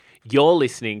You're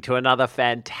listening to another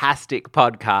fantastic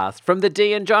podcast from the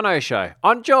Dee and Jono Show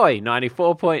on Joy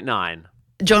 94.9.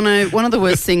 Jono, one of the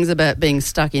worst things about being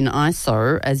stuck in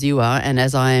ISO, as you are, and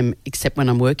as I am, except when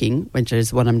I'm working, which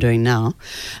is what I'm doing now,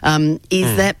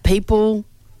 is that people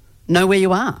know where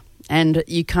you are and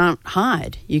you can't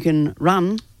hide. You can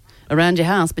run around your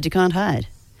house, but you can't hide.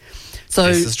 So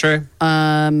this is true.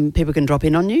 People can drop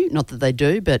in on you, not that they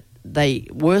do, but they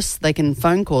can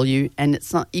phone call you, and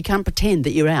it's not. You can't pretend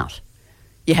that you're out.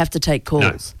 You have to take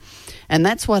calls, and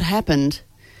that's what happened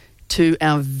to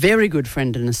our very good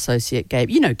friend and associate Gabe.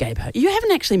 You know Gabe Hogan. You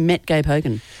haven't actually met Gabe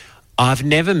Hogan. I've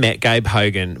never met Gabe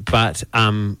Hogan, but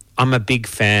I'm a big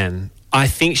fan. I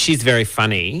think she's very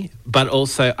funny, but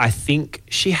also I think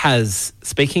she has,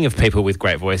 speaking of people with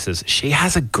great voices, she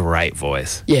has a great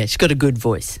voice. Yeah, she's got a good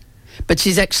voice. But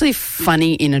she's actually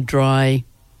funny in a dry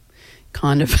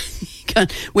kind of...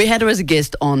 We had her as a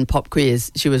guest on Pop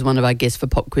Quiz. She was one of our guests for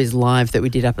Pop Quiz Live that we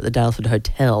did up at the Daleford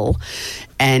Hotel.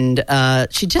 And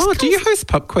she just... do you host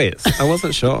Pop Quiz? I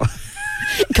wasn't sure.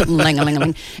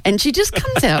 And she just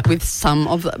comes out with some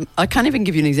of them. I can't even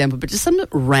give you an example, but just some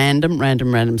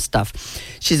random stuff.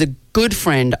 She's a good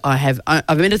friend. I've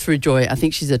met her through Joy. I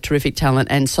think she's a terrific talent.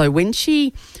 And so when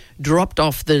she dropped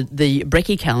off the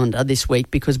Brekkie calendar this week,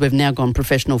 because we've now gone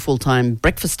professional full-time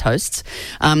breakfast hosts,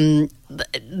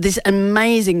 this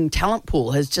amazing talent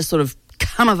pool has just sort of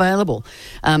come available.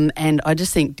 And I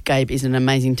just think Gabe is an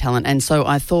amazing talent. And so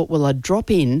I thought, well, I'd drop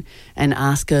in and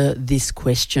ask her this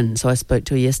question. So I spoke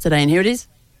to her yesterday, and here it is.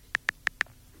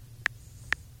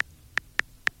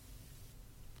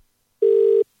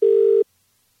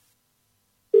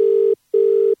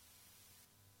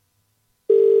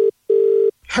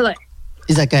 Hello.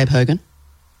 Is that Gabe Hogan?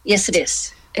 Yes, it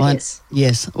is. It is.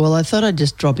 Yes. Well, I thought I'd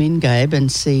just drop in, Gabe, and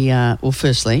see,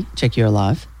 firstly, check you're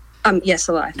alive. Yes,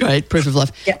 alive. Great, proof of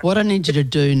life. Yeah. What I need you to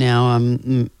do now,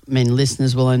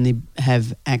 listeners will only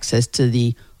have access to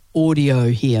the audio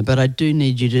here, but I do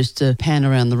need you just to pan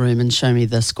around the room and show me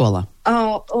the squalor.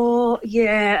 Oh,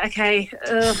 yeah, okay.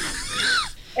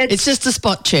 It's just a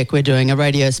spot check we're doing, a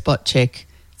radio spot check.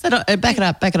 Back it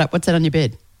up. What's that on your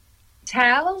bed?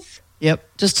 Towels?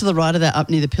 Yep, just to the right of that, up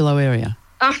near the pillow area.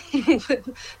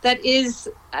 That is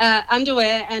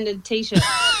underwear and a T-shirt.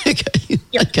 Okay.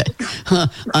 Yep. Okay.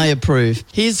 I approve.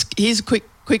 Here's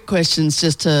quick questions.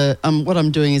 Just to what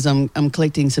I'm doing is I'm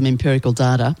collecting some empirical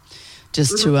data,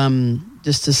 just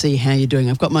to see how you're doing.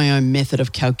 I've got my own method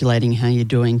of calculating how you're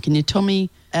doing. Can you tell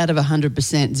me, out of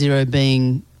 100%, 0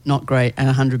 being not great and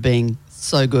 100 being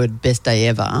so good, best day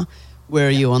ever, where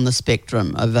are you on the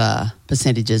spectrum of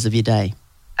percentages of your day?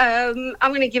 I'm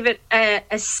going to give it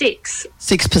a 6.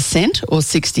 6% or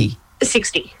 60?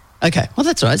 60. Okay, well,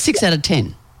 that's all right. 6 out of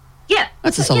 10. Yeah.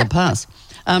 That's a solid pass.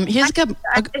 Here's a couple.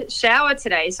 I didn't shower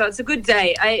today, so it's a good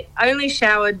day. I only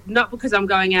showered not because I'm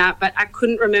going out, but I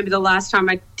couldn't remember the last time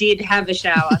I did have a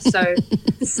shower. So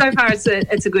far it's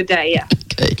a good day, yeah.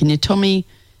 Okay, can you tell me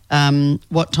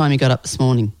what time you got up this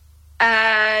morning?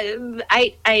 8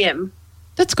 a.m.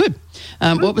 That's good.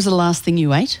 What was the last thing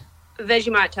you ate?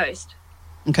 Vegemite toast.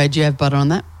 Okay, do you have butter on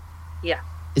that? Yeah.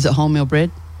 Is it wholemeal bread?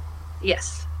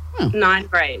 Yes. Oh. 9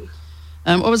 grain.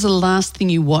 What was the last thing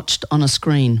you watched on a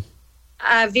screen?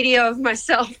 A video of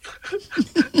myself.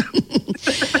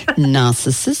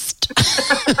 Narcissist.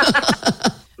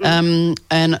 And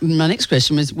my next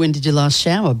question was, when did you last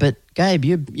shower? But Gabe,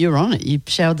 you're on it. You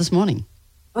showered this morning.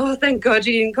 Oh, thank God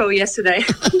you didn't call yesterday.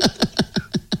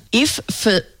 If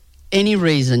for any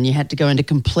reason you had to go into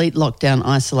complete lockdown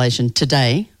isolation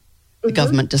today, the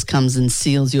government just comes and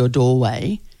seals your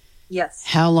doorway. Yes.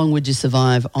 How long would you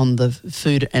survive on the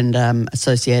food and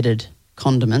associated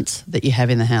condiments that you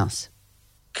have in the house?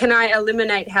 Can I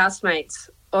eliminate housemates,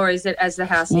 or is it as the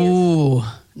house is? Ooh,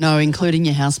 no, including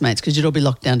your housemates, because you'd all be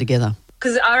locked down together.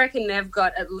 Because I reckon they've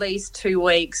got at least 2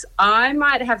 weeks. I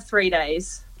might have 3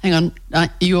 days. Hang on, are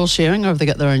you all sharing, or have they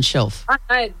got their own shelf?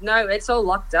 No, it's all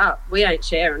locked up. We ain't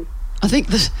sharing. I think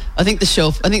the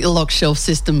locked shelf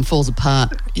system falls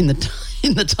apart in the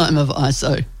time of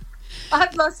ISO.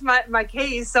 I've lost my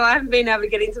keys, so I haven't been able to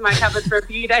get into my cupboard for a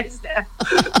few days now.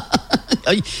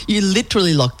 You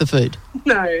literally lock the food?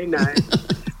 No.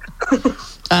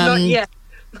 Not yet.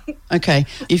 Okay.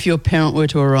 If your parent were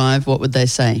to arrive, what would they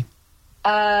say?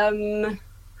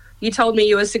 You told me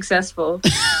you were successful.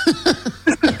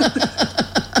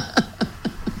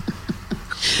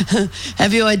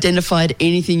 Have you identified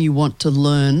anything you want to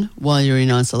learn while you're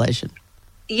in isolation?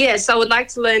 Yes, I would like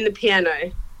to learn the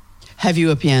piano. Have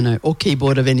you a piano or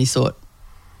keyboard of any sort?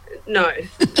 No.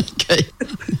 Okay.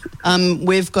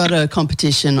 We've got a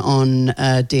competition on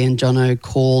Dee and Jono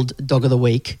called Dog of the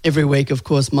Week. Every week, of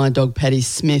course, my dog Patty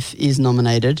Smith is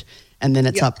nominated, and then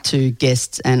it's up to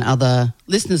guests and other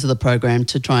listeners of the program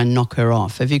to try and knock her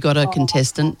off. Have you got a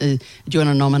contestant? Do you want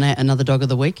to nominate another Dog of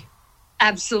the Week?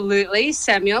 Absolutely.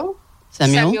 Samuel.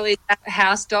 Samuel? Samuel is a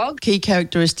house dog. Key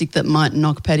characteristic that might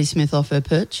knock Patty Smith off her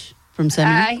perch from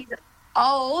Samuel? He's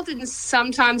old and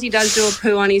sometimes he does do a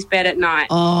poo on his bed at night.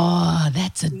 Oh,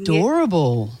 that's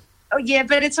adorable. Oh, yeah,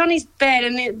 but it's on his bed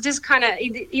and it just kind of,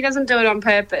 he doesn't do it on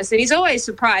purpose and he's always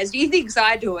surprised. He thinks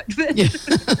I do it. But Yeah.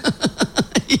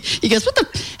 He goes, how'd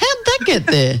that get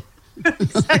there?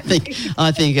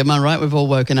 I think, am I right? We've all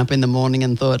woken up in the morning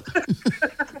and thought.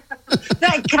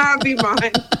 That can't be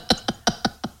mine.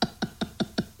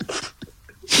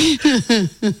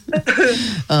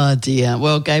 Oh, dear.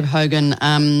 Well, Gabe Hogan,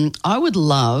 I would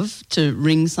love to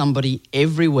ring somebody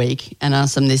every week and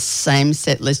ask them this same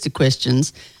set list of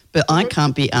questions, but I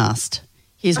can't be asked.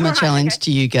 Here's my challenge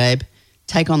to you, Gabe.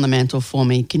 Take on the mantle for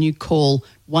me. Can you call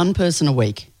one person a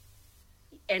week?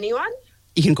 Anyone?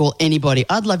 You can call anybody.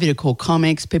 I'd love you to call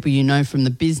comics, people you know from the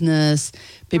business,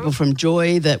 people from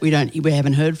Joy that we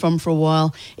haven't heard from for a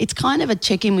while. It's kind of a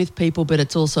check-in with people, but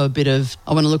it's also a bit of,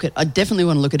 I definitely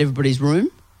want to look at everybody's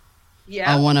room. Yeah.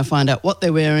 I want to find out what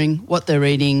they're wearing, what they're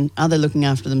eating, are they looking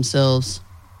after themselves,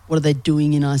 what are they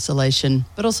doing in isolation,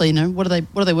 but also, what are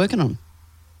they working on?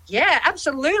 Yeah,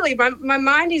 absolutely. My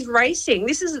mind is racing.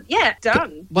 This is,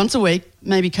 done. Once a week,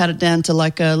 maybe cut it down to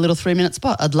like a little 3-minute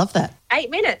spot. I'd love that. 8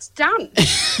 minutes, done.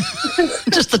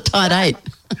 Just a tight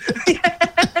 8.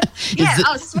 Yeah,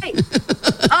 sweet.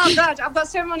 Oh, gosh, I've got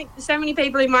so many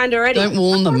people in mind already. Don't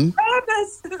warn them.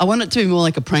 Purpose. I want it to be more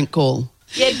like a prank call.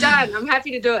 Yeah, done. I'm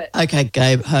happy to do it. Okay,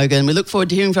 Gabe Hogan, we look forward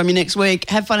to hearing from you next week.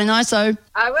 Have fun in ISO.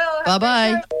 I will.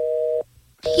 Bye-bye.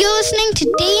 You're listening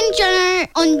to Dee and Jono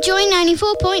on Joy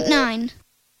 94.9.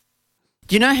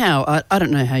 Do you know how, I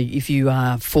don't know how, if you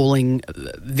are falling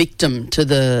victim to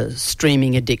the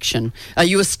streaming addiction. Are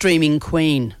you a streaming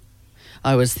queen?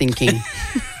 I was thinking.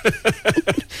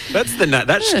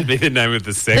 That should be the name of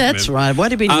the segment. That's right. Why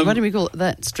do we call it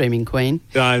that, streaming queen?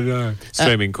 I know,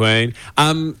 streaming queen.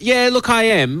 Yeah, look, I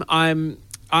am. I'm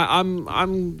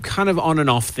kind of on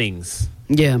and off things.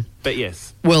 Yeah. But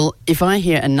yes. Well, if I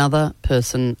hear another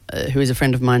person who is a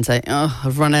friend of mine say,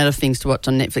 I've run out of things to watch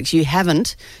on Netflix, you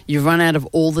haven't. You've run out of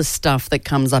all the stuff that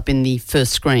comes up in the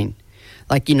first screen.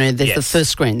 Like, there's the first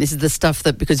screen. This is the stuff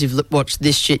that because you've watched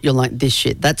this shit, you're like, this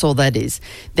shit. That's all that is.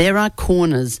 There are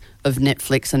corners of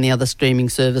Netflix and the other streaming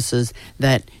services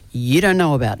that you don't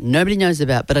know about. Nobody knows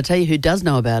about. But I tell you who does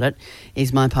know about it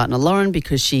is my partner Lauren,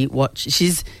 because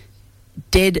she's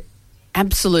dead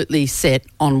absolutely set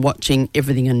on watching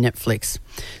everything on Netflix.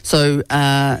 So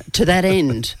to that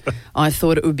end, I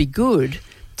thought it would be good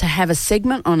to have a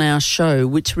segment on our show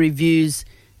which reviews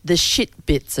the shit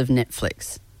bits of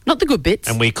Netflix. Not the good bits.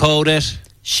 And we called it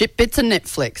Shit Bits of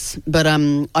Netflix. But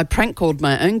I prank called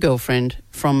my own girlfriend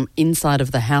from inside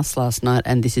of the house last night,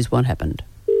 and this is what happened.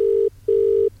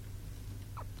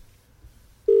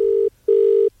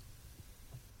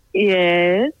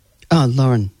 Yes. Oh,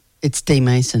 Lauren, it's Dee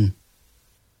Mason.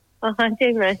 Oh, hi,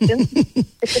 Dee Mason.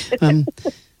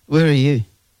 Where are you?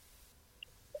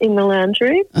 In the lounge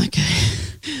room. Okay.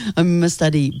 I'm in my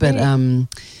study, but,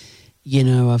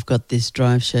 I've got this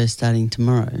drive show starting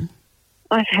tomorrow.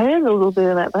 I've heard a little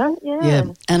bit about that, Yeah,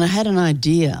 and I had an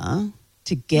idea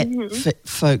to get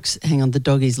folks... Hang on, the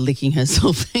dog is licking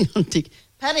herself. Hang on, Dick.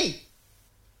 Patty!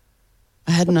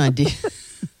 I had an idea.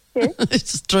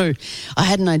 It's true. I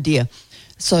had an idea.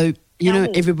 So,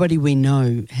 everybody we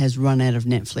know has run out of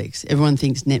Netflix. Everyone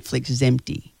thinks Netflix is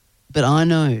empty. But I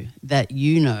know that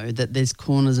that there's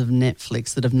corners of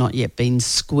Netflix that have not yet been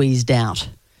squeezed out.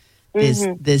 There's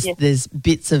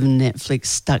bits of Netflix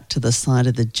stuck to the side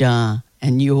of the jar,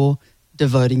 and you're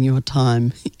devoting your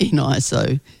time in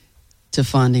ISO to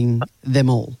finding them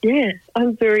all. Yeah,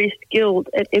 I'm very skilled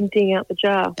at emptying out the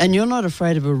jar. And you're not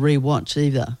afraid of a rewatch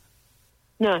either.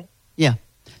 No. Yeah.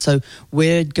 So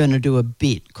we're going to do a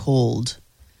bit called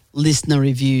Listener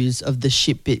Reviews of the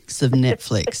Shit Bits of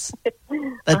Netflix.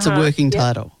 That's a working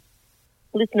title.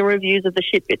 Listener reviews of the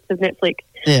shit bits of Netflix.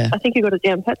 Yeah. I think you got it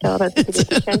down pat, though. I don't think we need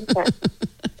to change that.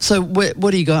 So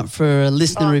what do you got for a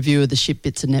listener review of the shit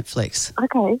bits of Netflix?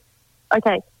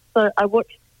 Okay. So I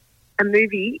watched a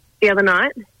movie the other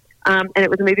night, and it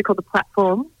was a movie called The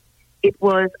Platform. It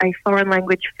was a foreign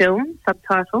language film,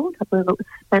 subtitled. I believe it was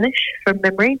Spanish from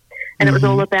memory. And it was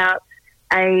all about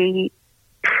a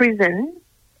prison,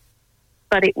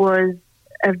 but it was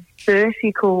a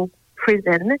vertical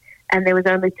prison, and there was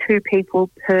only 2 people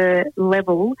per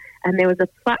level, and there was a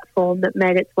platform that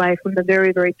made its way from the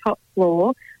very, very top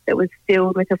floor that was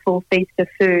filled with a full feast of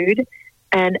food,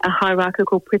 and a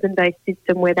hierarchical prison-based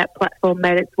system where that platform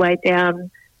made its way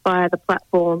down via the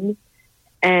platforms,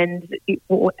 and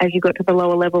as you got to the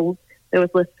lower levels, there was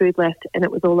less food left, and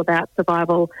it was all about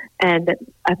survival. And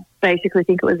I basically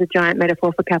think it was a giant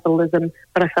metaphor for capitalism,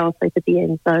 but I fell asleep at the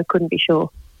end, so I couldn't be sure.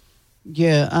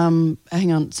 Yeah,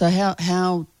 hang on. So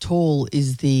how tall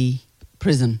is the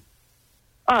prison?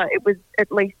 Oh, it was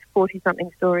at least 40-something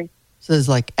stories. So there's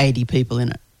like 80 people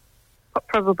in it.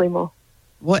 Probably more.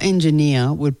 What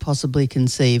engineer would possibly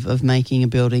conceive of making a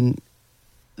building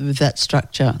with that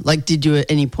structure? Like, did you at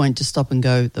any point just stop and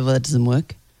go, well, that doesn't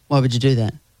work? Why would you do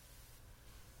that?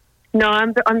 No,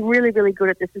 I'm really, really good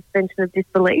at the suspension of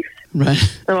disbelief. Right.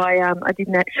 So I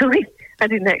didn't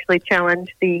actually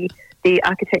challenge the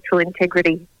architectural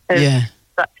integrity of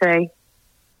such a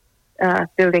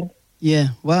building. Yeah,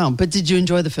 wow. But did you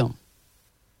enjoy the film?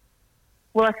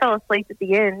 Well, I fell asleep at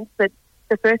the end, but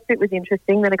the first bit was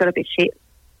interesting, then I got a bit shit.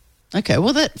 Okay,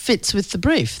 well, that fits with the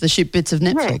brief, the shit bits of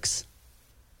Netflix.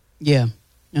 Yeah.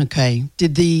 Okay.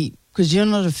 Because you're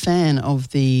not a fan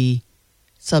of the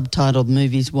subtitled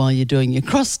movies while you're doing your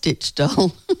cross-stitch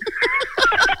doll.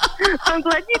 I'm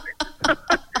glad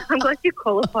you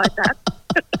qualified that.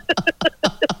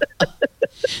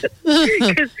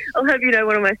 Because I'll have you know,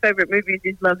 one of my favourite movies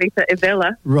is La Vita e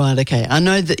Bella. Right, okay. I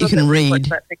know that you can read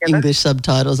English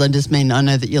subtitles. I just mean I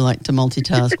know that you like to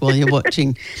multitask while you're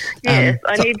watching. Yes,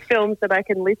 I need films that I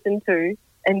can listen to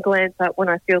and glance at when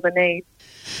I feel the need.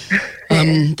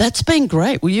 That's been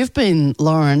great. Well, you've been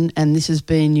Lauren, and this has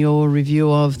been your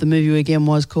review of the movie again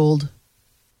was called?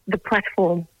 The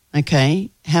Platform. Okay.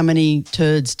 How many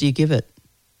turds do you give it?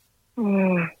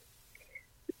 2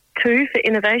 for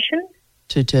innovation.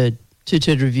 2 turd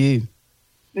review.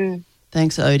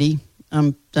 Thanks, Odie.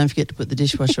 Don't forget to put the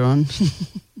dishwasher on.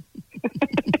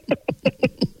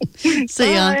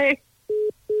 See ya. Bye.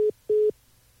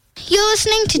 You're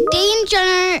listening to Dee and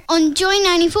Jono on Joy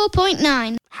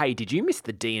 94.9. Hey, did you miss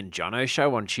the Dee and Jono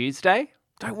show on Tuesday?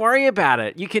 Don't worry about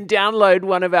it. You can download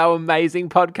one of our amazing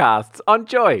podcasts on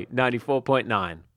Joy 94.9.